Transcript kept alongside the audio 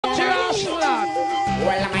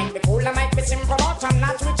simple, but I'm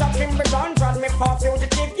not rich up in begun. Trod me for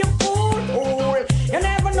fugitive, you fool. You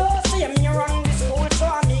never know, see me run the school,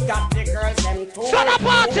 so me got the girls them too. Shut up,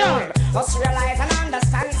 Archer! Just realize and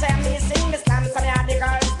understand, say me sing this dance, and yeah, the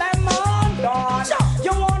girls them on done.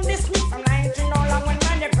 You want this me from 19 no long when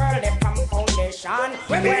man, the girl they from foundation.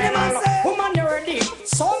 Well, woman, you ready?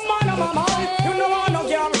 Some man of my man, you know I no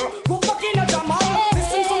girl. Go back in the drama,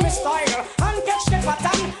 listen to me style, and catch the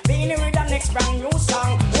pattern. Being with the next brand new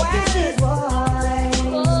song. Well, this is why.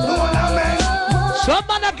 Some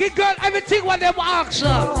man give girl everything what them ask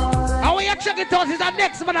her. And when you check it out, is the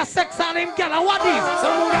next man a sex on him girl. And what is?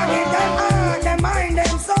 Some would give them heart, them mind,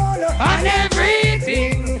 them soul, and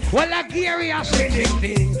everything. Well, a Gary a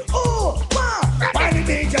singing. Oh, wow! Why the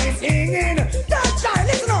DJ singing? That child,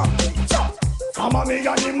 listen up. Come on, me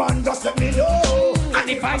and the man, just let me know. And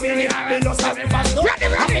if I really have it, just have it fast. Ready.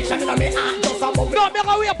 No, me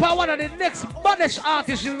go wait for one of the next baddest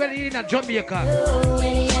artists in Jamaica.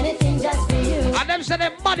 Anything just for you. And them say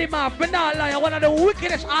them body man, but not lie, one of the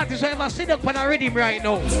wickedest artists I ever seen up on a rhythm right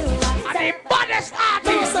now. And the baddest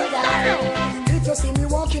artist. If you see me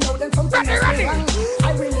walking out, then something is wrong.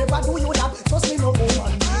 I will never do you that. Trust me, no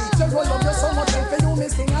woman. Tell you love you so much, and for you, me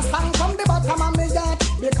sing a song from the bottom of me heart.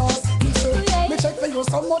 Because me check for you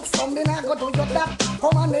so much, something I go do you that.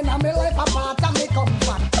 Come on, then I'm life apart and me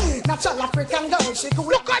comfort. Natural African girl, she cool.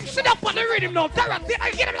 Look, I'm sitting up on the rhythm now. Did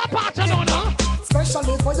I get him a part of no?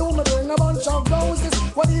 Especially for you, me bring a bunch of roses.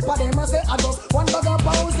 What if of them I say I just one bag of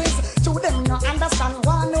roses. To them not understand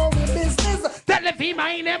why no we business. Tell the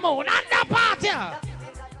female in them own and the party.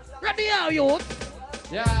 Ready are you?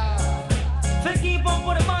 Yeah. So keep up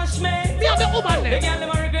with the marshman. Be on the woman there. The girl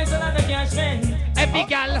them are regrets a lot of cash men. Every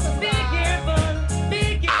girl. Be careful.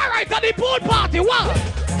 Be careful. Alright, at the pool party, what?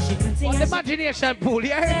 On the imagination pool,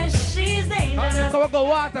 yeah? She's dangerous. Come on, go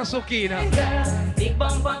water, Sukina. Big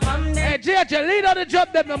bumper from there. Hey, JJ, lead on the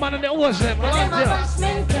job, them, the man, and the ocean.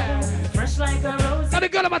 Fresh like a rose. Now the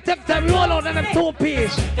girl, I'm going to take time, roll out in them 2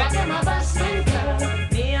 piece. Got them a busman girl.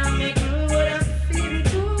 Me and me crew would have feel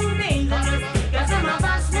too dangerous. Got them a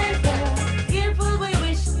busman girl. Careful we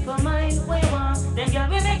wish for mine, we want. Then girl,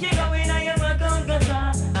 we make you go in and you work on good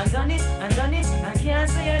job. I done it, I can't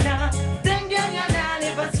say you now. Then girl, you're not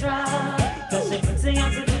live a straw. Cause she puts it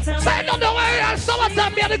on to the time. Say, no, no, way,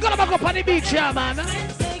 summertime, me and the girl, I'm going to go up on the beach here, man.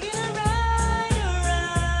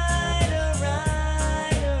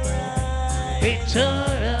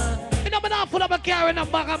 Victoria. You know, I'm not full of a carrying a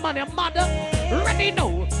bag of money. I'm mad. Ready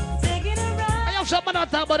now. I have some man on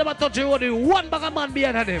top, but I'm touching only one bag of money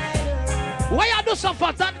behind him. Why you do so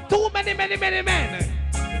fast and too many men?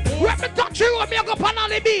 When me touch you, me go up on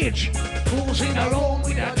the beach. Who's in a room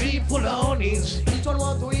with a jeep full of honeys? Each one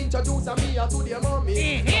want to introduce me to their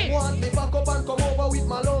mommy. Want me back up and come over with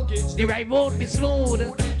my luggage. The ride won't be smooth.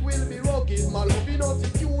 It will be rugged. My love, you know,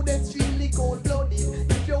 if you extremely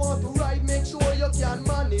cold-blooded. If you want to ride, make sure you can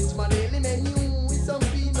manage. My daily menu is some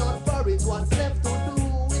peanut porridge. What's left to do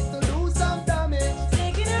is to do some damage.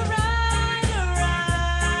 Taking a ride,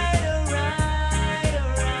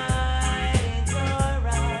 it's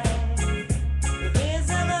alright.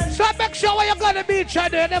 So make sure when you go to the beach, I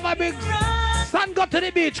do never big sun go to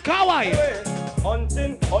the beach, Kawaii.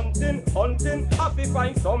 Hunting, happy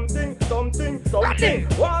find something.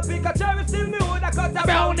 Want pick a cherry, still me woulda cut a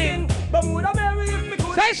browning. But woulda marry if me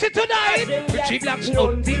could. Say shit tonight. Richie Black's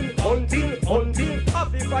hunting.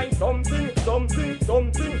 Happy find something.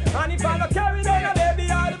 And if I no carry down a baby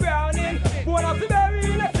or the browning, wanna fi bury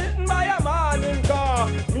in a sitting by a morning car.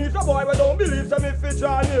 Me's a boy we don't believe so me fi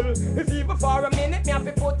draw nil. If even for a minute me have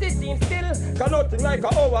to put it in still. Cause nothing like a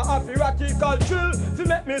hour of radical thrill. To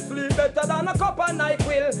make me sleep better than a cup of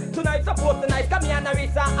NyQuil. Tonight supposed to night cause me and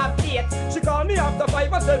Arisa have date. She call me after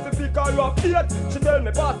 5 herself to pick her up 8. She tell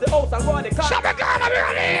me pass the house and go on the car. Shut me girl, I'm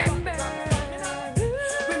ready.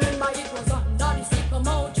 Remember it was under the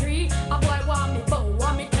sycamore tree. A boy want me bow,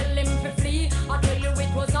 want me tell him to flee. I tell you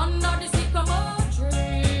it was under the sycamore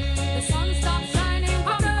tree. The sun stopped shining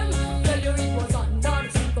for them. Tell you it was under the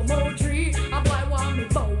sycamore tree. A boy want me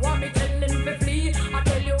bow, want me tell him to flee. I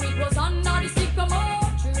tell you it was under the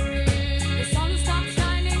sycamore tree. The sun stopped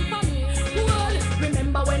shining for me. Well,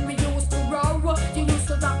 remember when we used to row? You used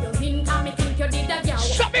to drop your hint and me think you did a yow.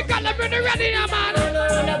 Shut me girl, I'm ready now, man.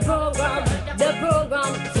 The program.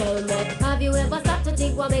 Tell me, have you ever stopped to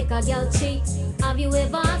think what make a girl cheat? Have you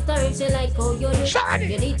ever asked her if she like how you do?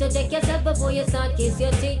 You need to check yourself before you start kiss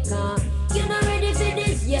your teeth. You're not ready for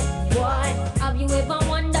this yet, boy. Have you ever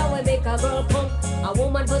wondered what make a girl come? A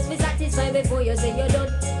woman must be satisfied before you say you're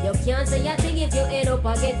done. You can't say a thing if you end up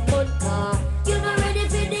a get fun. You're not ready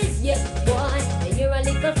for this yet, boy. And you're a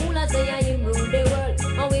little fool, I say I am rule the world.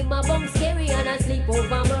 And with my bum scary,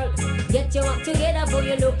 you walk together, boy,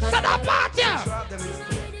 you look at Shut up, party!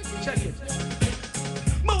 Check it.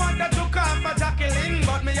 Me want to took off for Jacqueline,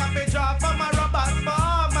 but me have to draw for my robbers,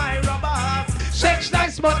 for my robbers. Sex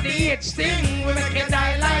nice, but the heat sting. We make you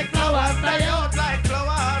die like flowers, die out like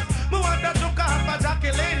flowers. Me want to took off for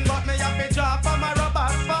Jacqueline, but me have to draw for my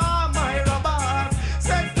robbers, for my robbers.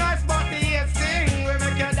 Sex nice, but the heat sting. We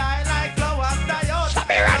make you die like flowers, die out. So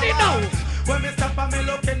be ready now. When me stop and me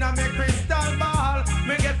looking at me crystal ball,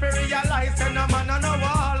 me get to realize that no man on the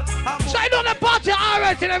wall. So I know the party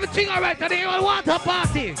alright and everything alright, and they all want a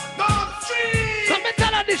party. So me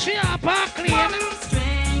tell her this year, park clean.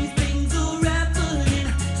 Strange things are happening.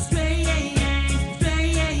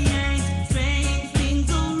 Strange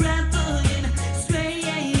things are happening.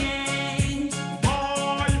 Strange.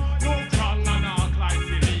 Boy, no crown and act like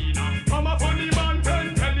Selena. Come up on the man,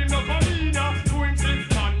 tell him no come in.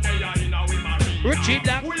 26 man, they are in a we marina. Richie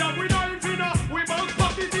Black. We have we knife in a, we bounce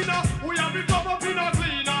pocket in a, we have we come up in a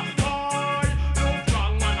cleaner. Boy, no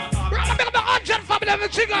crown and act like Bring up the 100 family,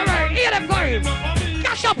 everything alright. Hear them going.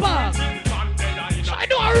 Cash up, So I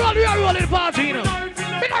know I roll in the party, you know.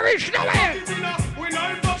 Me not reach nowhere.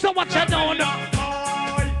 So what you doing?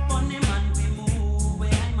 Funny man, we move where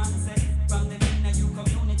I man say from the inner you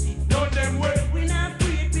community. We not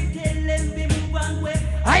afraid, we tell them we move one way.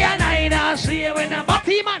 I and I now see you in a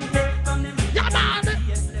body man. From them Yeah, man.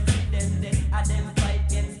 yes, them fight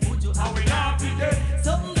against Buju.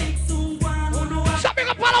 Something big soon go on, who know what? So big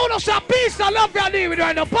up all of us, a peace, I love you, leave it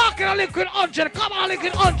right now. Parking a liquid 100, come on,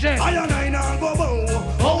 liquid 100. I and I now go bow.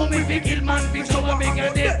 Oh, me big kill man, big so I make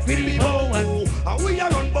a death for the bow. And we are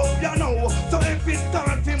run bow, you know. So if it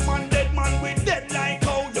start him man dead man, we dead like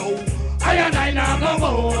how yo. I and I now go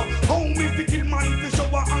bow. How me fi kill man fi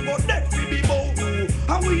shower and go dead fi the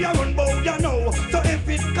bow. And we are run bow, you know. So if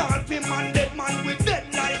it start him man dead man, we dead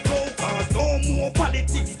like how. Cause no more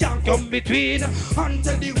politics can Come between,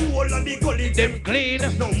 until the whole of the gully them clean.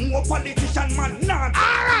 no more politician man not.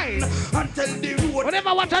 Alright. Until the road Whenever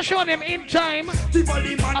I want to show them in time,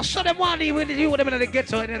 Tivoli I man. saw them one day with you, them in the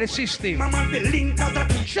ghetto in the system. My man be link as a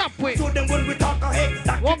teacher. Shop with. So them when we talk a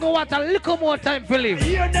head Won't go want a little more time for live.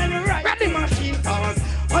 here then right Ready? the machine cars.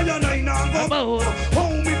 I and I now go Bow. how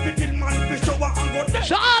me fi kill man fi shower and go dead.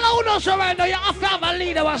 So all who know so right now, you have to have a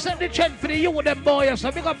leader who set the trend for the youth, them boys.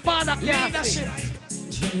 So big up father Leadership.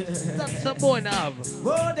 That's the boy now.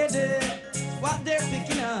 What they did, what they're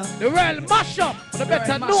picking up. The real mash up. The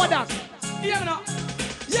better mash know up. that. You know,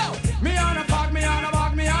 yo, me on a park, me on a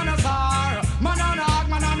walk, me on a star. Man on a hog,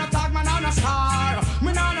 man on a tag, man on a star. Me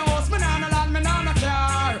on a house, me on a land, me on a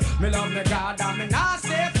car. Me love me God and me not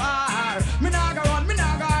stay far. Me not go run, me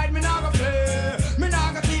not go hide, me not go play. Me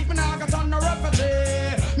not go thief, me not go turn no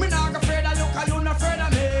refugee. Me not go afraid of you, 'cause you not afraid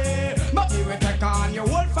of me. But me will take on your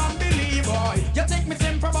whole family, boy. You take me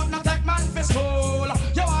simple, but not take man for school.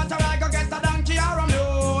 You want to ride, go get a donkey or a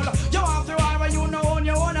mule. You want to ride where you know own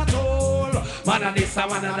your own a tool. Man of this,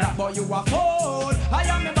 man of that. Boy, you a fool. I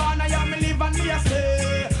am me born, I am me live and me a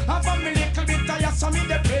stay. And for me little bit, I just saw me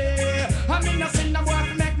the pay. I mean, nothing the boy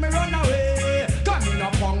to make me run away. Come in a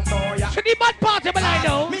punk boy. So the bad party, but I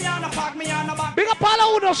know. Me on a park, me on a back. Big up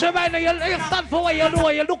all who know so right now. You stand for what you know,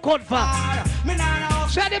 you look out for. Me on a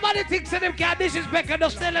house. So anybody thinks that them can't disrespect and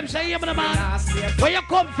just tell them, say, yeah, man, where you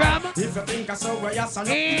come from? If you think I saw where you son up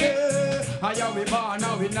Eh. today, I am we born,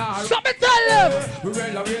 now we not. So me tell them. We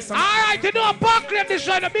will away some. Alright, you know a park claim this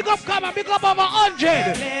side. Big up come and big up over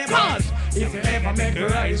 100. Cause If you ever make a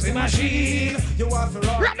rising machine, you have to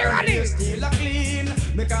run Ready. and still a clean.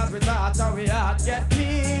 Because we thought how we had get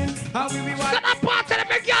clean. And we so want that part of them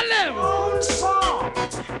make you live. own song.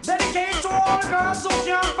 Dedicate to all girls who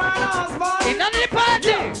can't find a husband. In the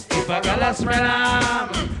party. If a girl a smell am,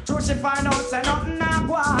 True, she find out say nothing a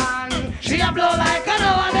go on. she a blow like a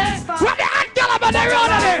nowadays. What the hot girl about the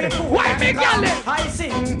road of there? Why me girl live? I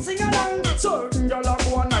sing along. Certain girl a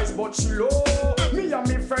go nice but she low. Me and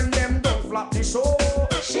me friend them don't flap the show.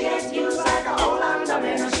 She excuse like a whole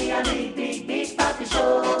and she a big party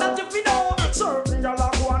show. That if you know, certain girl a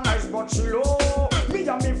go nice but she low. Me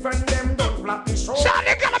and me friend them don't flap the show. So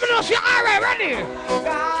the girl about the alright, ready?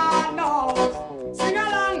 God no, sing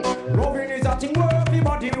along. Loving is a thing where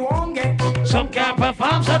everybody won't get. Some can't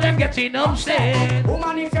perform, so them getting upset.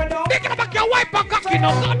 Woman, if you don't. They can back your wife and cocky, no,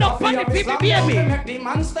 God, no, funny people, baby. Make the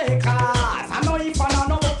man stay class. I know if I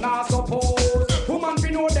know what not suppose. Woman, we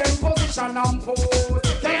know them position and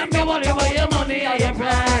pose. Tell me what you want, your money and your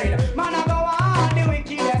pride. Man, I go on the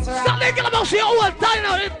wickedest So right. they can about see all time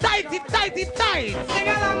now, it's tighty. Sing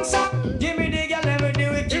along, son. Give me the girl with the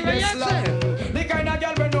wickedest love. The kind of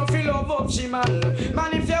girl we don't feel love up, she man.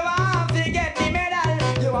 Man, if you want to get the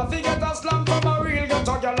medal, you have to get a slump from a real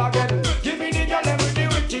ghetto girl again. Give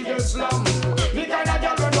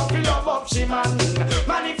man.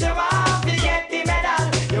 Man, if you want to get the medal,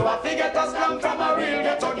 you have to get a slum from a real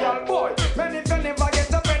ghetto girl, boy. Man, if you never get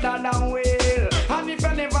a medal down wheel, and if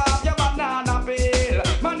you never have your banana peel,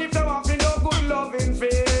 man, if you want to no good loving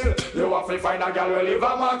feel, you have to find a girl who live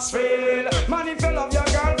a Maxfield. Man, if you love your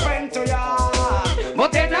girlfriend to ya,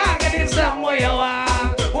 but then I get it somewhere you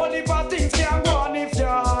want. Only for things can go on if you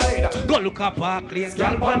hide. Go look up a place,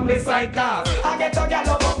 girl, on the side car. I get a girl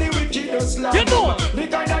up the wickedest slum. You know the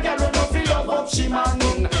kind of girl who don't feel love up she man.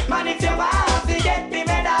 Man, if you want to get the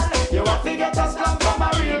medal, you have to get a slum from a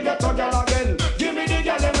real ghetto girl again. Give me the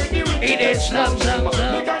girl with the wickedest slum. The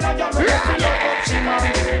kind of girl who don't feel love up she man.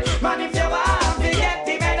 Man, if you want to get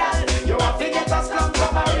the medal, you have to get a slum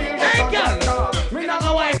from a real ghetto girl. Me not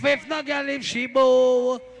a wife if not girl if she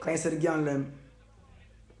bow. Can you say the girl them?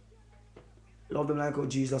 Love them like how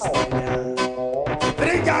Jesus did.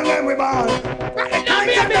 Three girl them we born.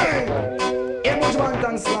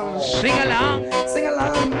 Sing along. Sing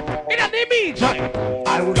along. In the meantime,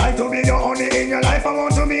 I would like to be your only in your life. I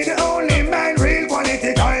want to be the only man. Real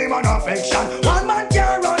quality time and affection. One man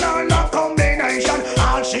can run on a combination.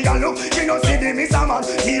 All she a look, she no see the miss a man.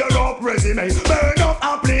 Tear up resume, burn up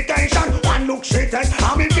application. One look she take,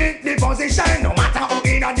 and me fit the position. No matter how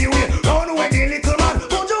in a the way, run away the little man.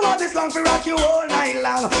 Don't you want this long for rock you all night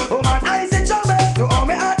long? Oh man, I say trouble to all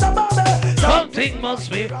me heart a bubble. something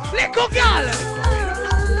must be. Little girl.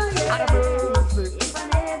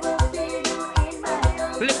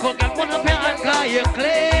 Little girl, put up your hand, cause you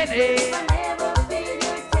clean it.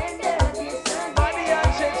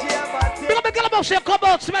 Because me girl about say come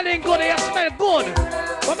out smelling good, you smell good.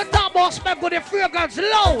 When me talk about smell good, the fragrance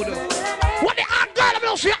loud. When the hot girl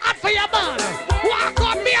about say hot for your man, walk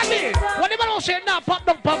on baby. When the man say nah, pop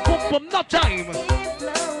down, pop, pum, pum, no time.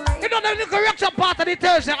 You know the correction part of the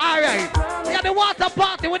Thursday, alright. Yeah, the water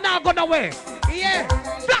party, we're not going away. Yeah,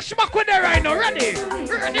 flashback with the right now, ready? Ready.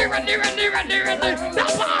 The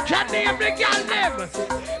part and name, the girl name.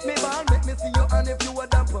 Me man, make me see you and if you a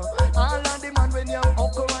damper. All of the man when you're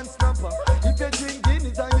uncle and snapper. If you drink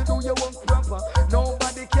Guinness and you do your work proper,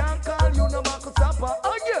 nobody can call you no Marcus Sapper.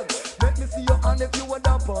 Again, make me see you and if you a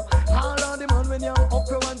damper. All of the man when you're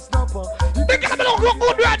uncle and snapper. The girl don't look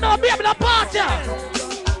good right now, baby, the party.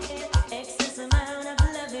 Excess amount of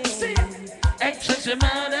loving. Excess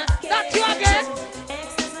amount of, that's you again.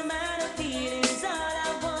 Excess amount of feelings, all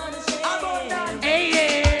I wanna share. Hey,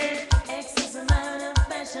 yeah. Excess amount of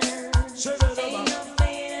passion. Ain't no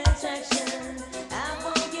fading attraction. I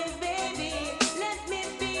want you, baby. Let me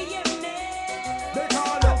be your man. They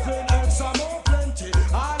call up in extra more plenty.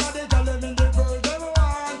 All of the girl in the world they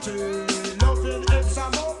want it. Loving extra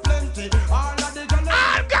more plenty. All of the girl.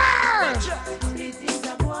 All girls. These things I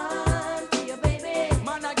want for your baby.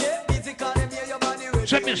 Man, I get busy cause them hear your body ready.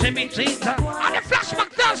 Send me, and the flashback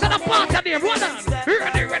dance and the party there, run on.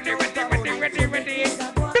 Ready.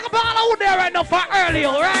 Big up all out there right now for early,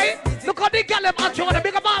 alright? Look how they get them out you want to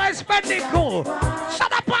big up all spending cool. So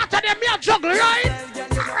the party there, me a juggle, right?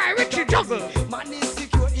 Alright, Richie juggle. Man is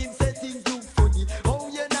secure, him say things too funny. Oh,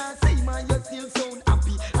 you not say man, you still sound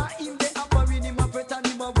happy. Him the apparent, him a fret and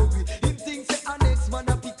him a worry. Him think say a next man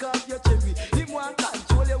a pick up your cherry. Him want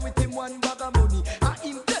control you with him one bag of money.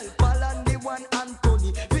 Him tell Paul and the one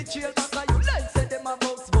Anthony. Which you back you like say them a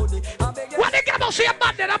box money. When they get about see a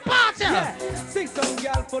man in a party. Yeah, sing some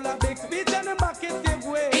girl full of big speech and the market give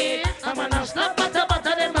way. I'm gonna stop at the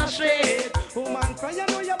bottom of my street. Woman, cry, you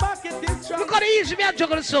know your market is strong. Look how easy me a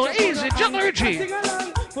juggle so easy, juggle Richie. Sing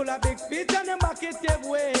along, full of big speech and the market give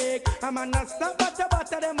way. I'm gonna stop at the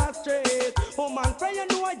bottom of my street. Woman, cry, you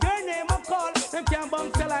know your name I call. Them can't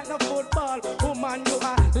bounce you like no football. Woman, you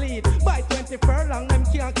are lead. By 20 furlong, them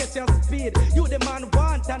can't catch your speed. You the man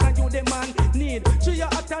want and you the man need. So you're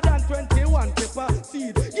hotter than 21 pepper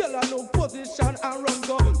seed. You'll look position and run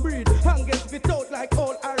go breed. And get spit out like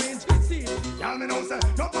old orange seed. Y'all me know say,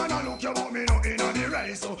 no man a look you but me no in on the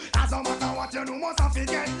race. So as no matter what you do, must have to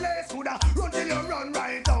get less. Coulda run till you run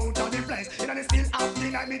right out of the place. In the still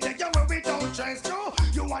acting like me take you where without chance. True,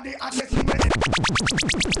 you are the hottest in the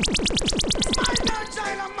my girl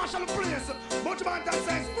child and mash on the place. But you want that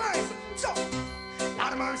sex price. So,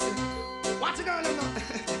 Lord of mercy, what you gonna know?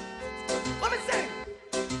 What me say?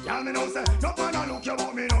 Y'all me know say, no man a look you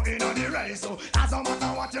but me no in on the race. So as no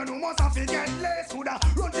matter what you do, must have to get less. Coulda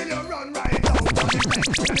run till you run right out of the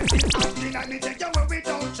place. In the still acting like me take you where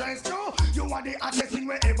without chance. True, you are the hottest thing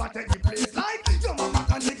wherever take the place. Like your mama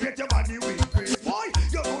consecrate your body with grace. Boy,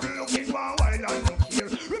 you're good looking for a while and look here.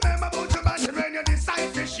 Remember about your body when you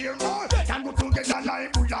decide to share more. Can go together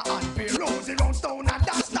like Buddha and Bear. Rosy round stone and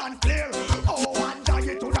that stand clear. Oh, one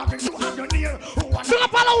giant to have bring to have you near. Oh, one Look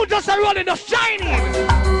up all who just a rolling the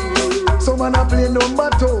shining. Some man a play number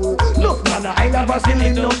 2. Look man I have a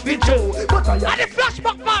ceiling no picture. But I And the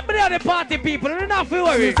flashback part me on the party people, you don't have to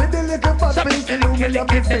worry. see the little fat pink in me a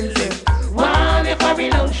big sense. One if I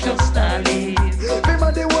belong to Stalin. Them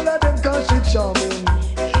a the whole of them cause she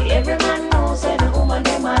charming. Every man knows that the woman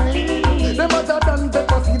them a lead. Them a than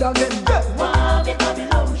pepper seed again. Wow, the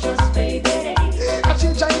Babylonians, baby. And she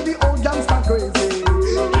drive the old gangster crazy.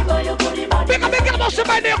 Before you put it on Big up, big up, about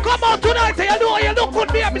somebody you come out tonight and you know you look good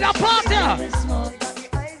baby in a party.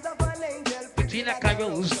 Bettina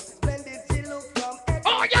Carols.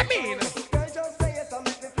 Oh, you mean?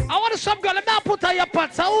 I want some girl, I'm not put on your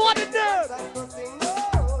pants. I want it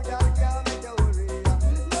there.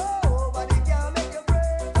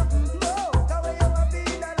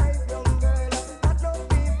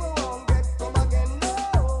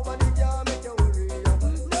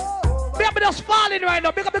 I'm just falling right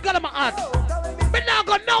now. Big up the girl in my heart. But now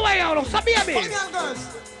go nowhere out. So baby.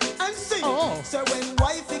 Girls and sing. Oh. So when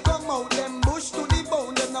wifey come out, them bush to the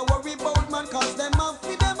bone. Them not worry about man, cause them have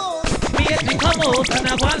for them own. Me and me come out and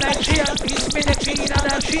I want like she and kiss me the clean and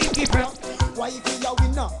that she keep her. Wifey a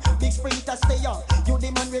winner, big sprinter stay on. You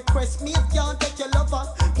the man request me, can't take your lover.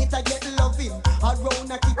 It I get loving,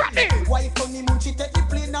 around a Ready. kitty. Wife on the moon, she take the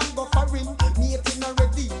plane and go for him. Me it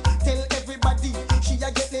already, tell everybody. She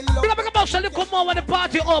a get the love. Big up the boss and you come out when the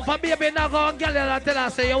party over. Baby now go and girl and tell her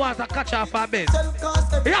say you want to catch her for a bit.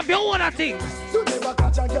 You have your own things. You never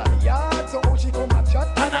catch a girl yard, so how she come and chat?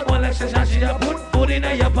 And I go like she a put food in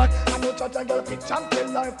your pot. I know touch a girl picture and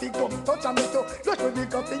tell her if he come touch and me so rush with the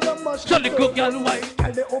cup in your mash. So the cook girl white.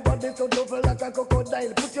 Girl they over there so double like a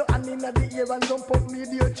crocodile. Put your hand in the ear and jump up me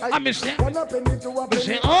dear child. I miss it. One a penny to a Me say,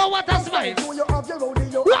 penny. oh what a smile. Do you have your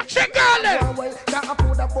rodeo? Watch it girl there. Well, can't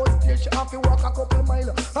afford a bus station. She have to walk a couple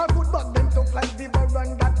mile. Her foot back them tough like the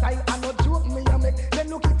veranda tile. I no joke me a make. Then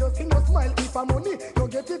look if you see no smile. If a money, you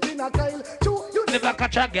get it in a tile. True, you Never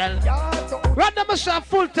catch a girl. yard so Random myself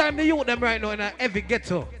full time the youth them right now in a heavy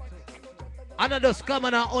ghetto. And I just come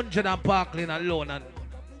on 100 and Parkland alone and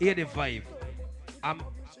 85. I'm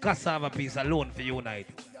cassava piece alone for Unite.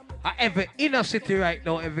 I every inner city right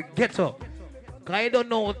now, every ghetto. Cause I don't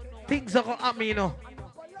know things are gonna happen, you know.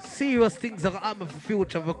 Serious things are gonna happen for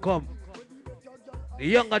future will come. The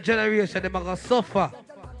younger generation them are gonna suffer.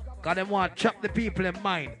 Cause they want to trap the people in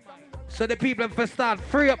mind. So the people have to start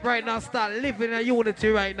free up right now, start living in unity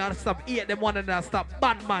right now, stop eating them one another, stop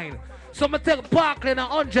bad mind. So I'm going to take Parkland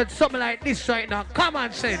 100, something like this right now. Come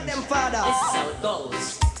on, sense. This is how it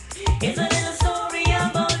goes. It's a little story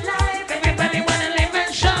about life. Everybody wanna live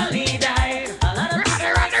and surely die.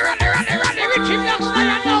 Run, Richie Blocks,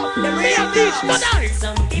 I know. Me and these tonight.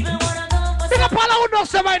 Some people wanna go for Big up all who know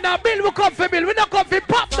say right now, Bill will come for Bill, we don't come for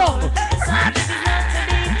pop down. not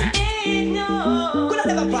to be ignored. Could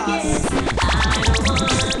I never pass? I don't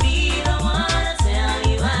wanna be the one to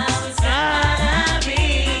tell you how it's gonna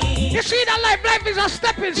be. You see that life is a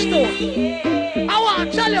stepping stone. I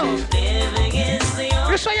want to tell you. Living is the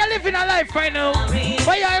only You say you're living a life right now,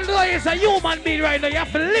 but you know it's a human being right now. You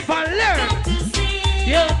have to live and learn. to see.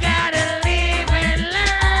 You gotta live and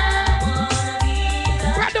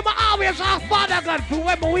learn. Right now, I always ask Father God for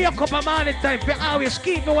when I wake up a morning time, for always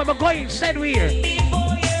keep me when I go inside here.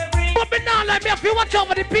 But me now, like me, if you watch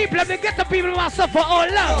over the people, if they get the people who suffer all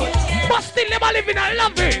love, but still them are living a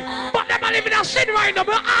loving, but them are living a sin right now.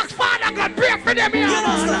 I ask Father God, pray for them here.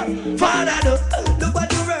 Father, look what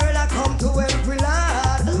the world I come to every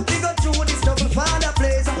lad. We go through this double Father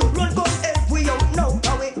place. Run come help we out now.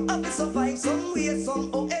 How we have to survive some way,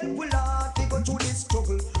 somehow help we lad. We go through this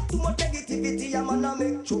struggle. Too much negativity, I'm gonna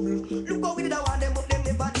make trouble. Look how we did I want them, but them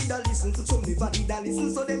never did a listen. Some never did a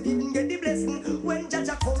listen, so them didn't get the blessing. When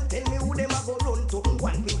Jaja come, tell me who them a go run to.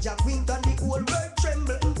 One with Jack Winter, the whole world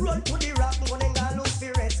tremble. Run to the rock, one and I look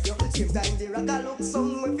for rescue. Same time the rock I look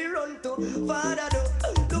somewhere we run to. Father,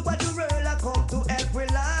 look what the world I come to help we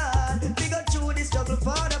lad. We go through this struggle,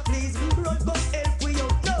 Father, please. Run, come help we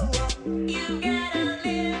out now. You gotta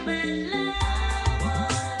live and love.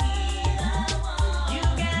 You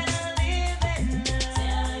gotta live and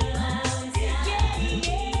tell you how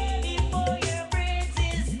it's before your bridge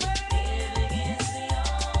is burned.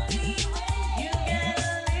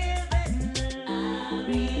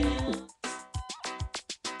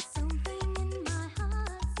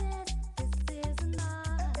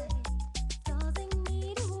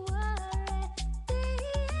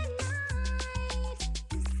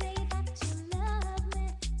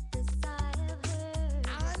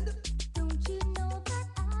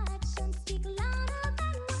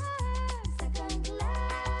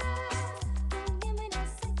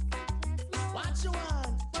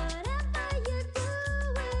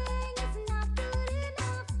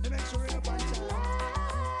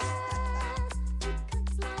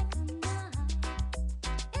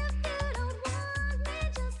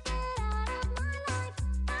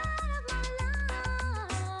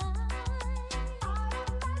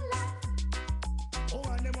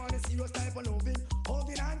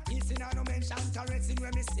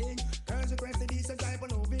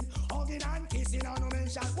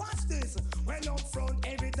 official. Watch this. Well up front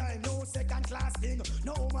every time, no second class thing.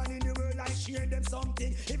 No woman in the world I share them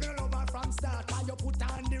something. If you love her from start, why you put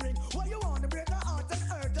on the ring? What you want to break her heart and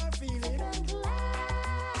hurt her feeling? Second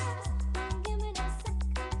class, don't give me that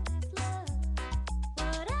second class love.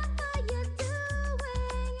 Whatever you're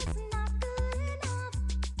doing, it's not good enough.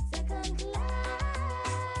 Second class,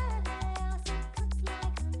 it cooks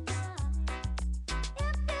like a knife.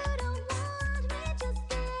 If you don't want me, just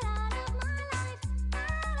get out of my life,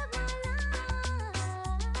 out of my life,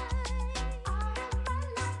 out of my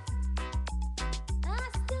life. I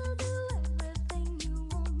still do everything you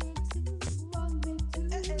want me to, but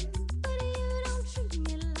you don't treat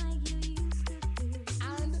me like you used to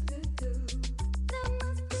do. There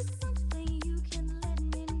must be something you can let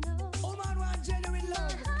me know. Oh man, want genuine My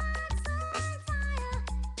love. heart's on fire,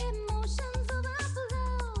 emotions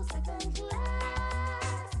overflow. Second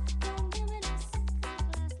class, don't give me that second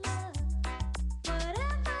class love.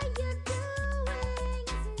 Whatever you're doing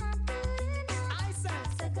is not good enough. I said.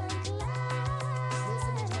 Second class,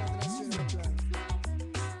 like a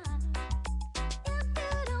knife. If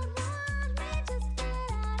you don't want me, just get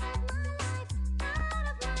out of my life, out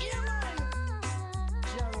of my Yeah, man.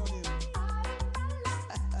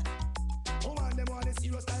 Oh man, them want a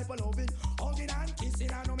serious type of loving. Hugging and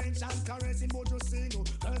kissing and no mention caressing, but you sing.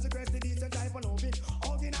 Girls request the decent type of loving.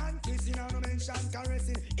 Hugging and kissing and no mention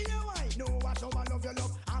caressing. Yeah, why? No, watch how I love your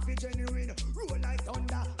love. I feel genuine. Roll like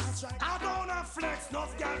thunder and strike. I don't have flex, no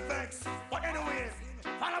girl vex. But anyways,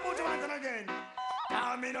 follow about you once and again.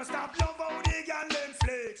 Now me no stop love how the girl them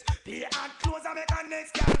flex. Pay and close and make a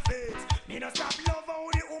next girl flex. Me no stop love how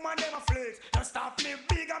the woman them a flex. No stop live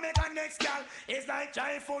big and make a next girl. It's like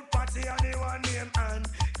giant food party and the one name and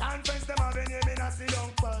conference them have a name in a sit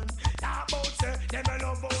down pan. Talk about say them a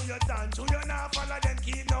love how you dance. So you not follow them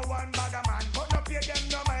keep no one bag a man. But no pay them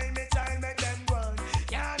no mind me child make them run.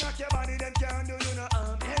 Can't knock your body them can't do you no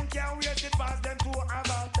harm. Them can't wait it past them to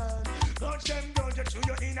about time. Touch them down you chew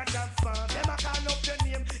you in a job farm. Them a call up your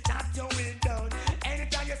name, chat your way down.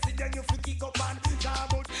 Anytime you see them you feel kick up and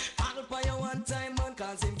talk about. Paddle by your one time man,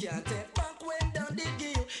 cause him can't take back when down did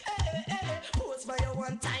give you. Pose by your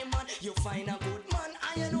one time man, you find a good man,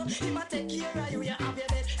 and you know him a take care of you, you have your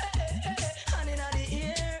bed. Hand in the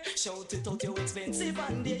air, shout it out, you expensive,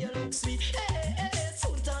 and there you look sweet.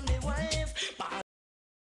 Suit on the wife.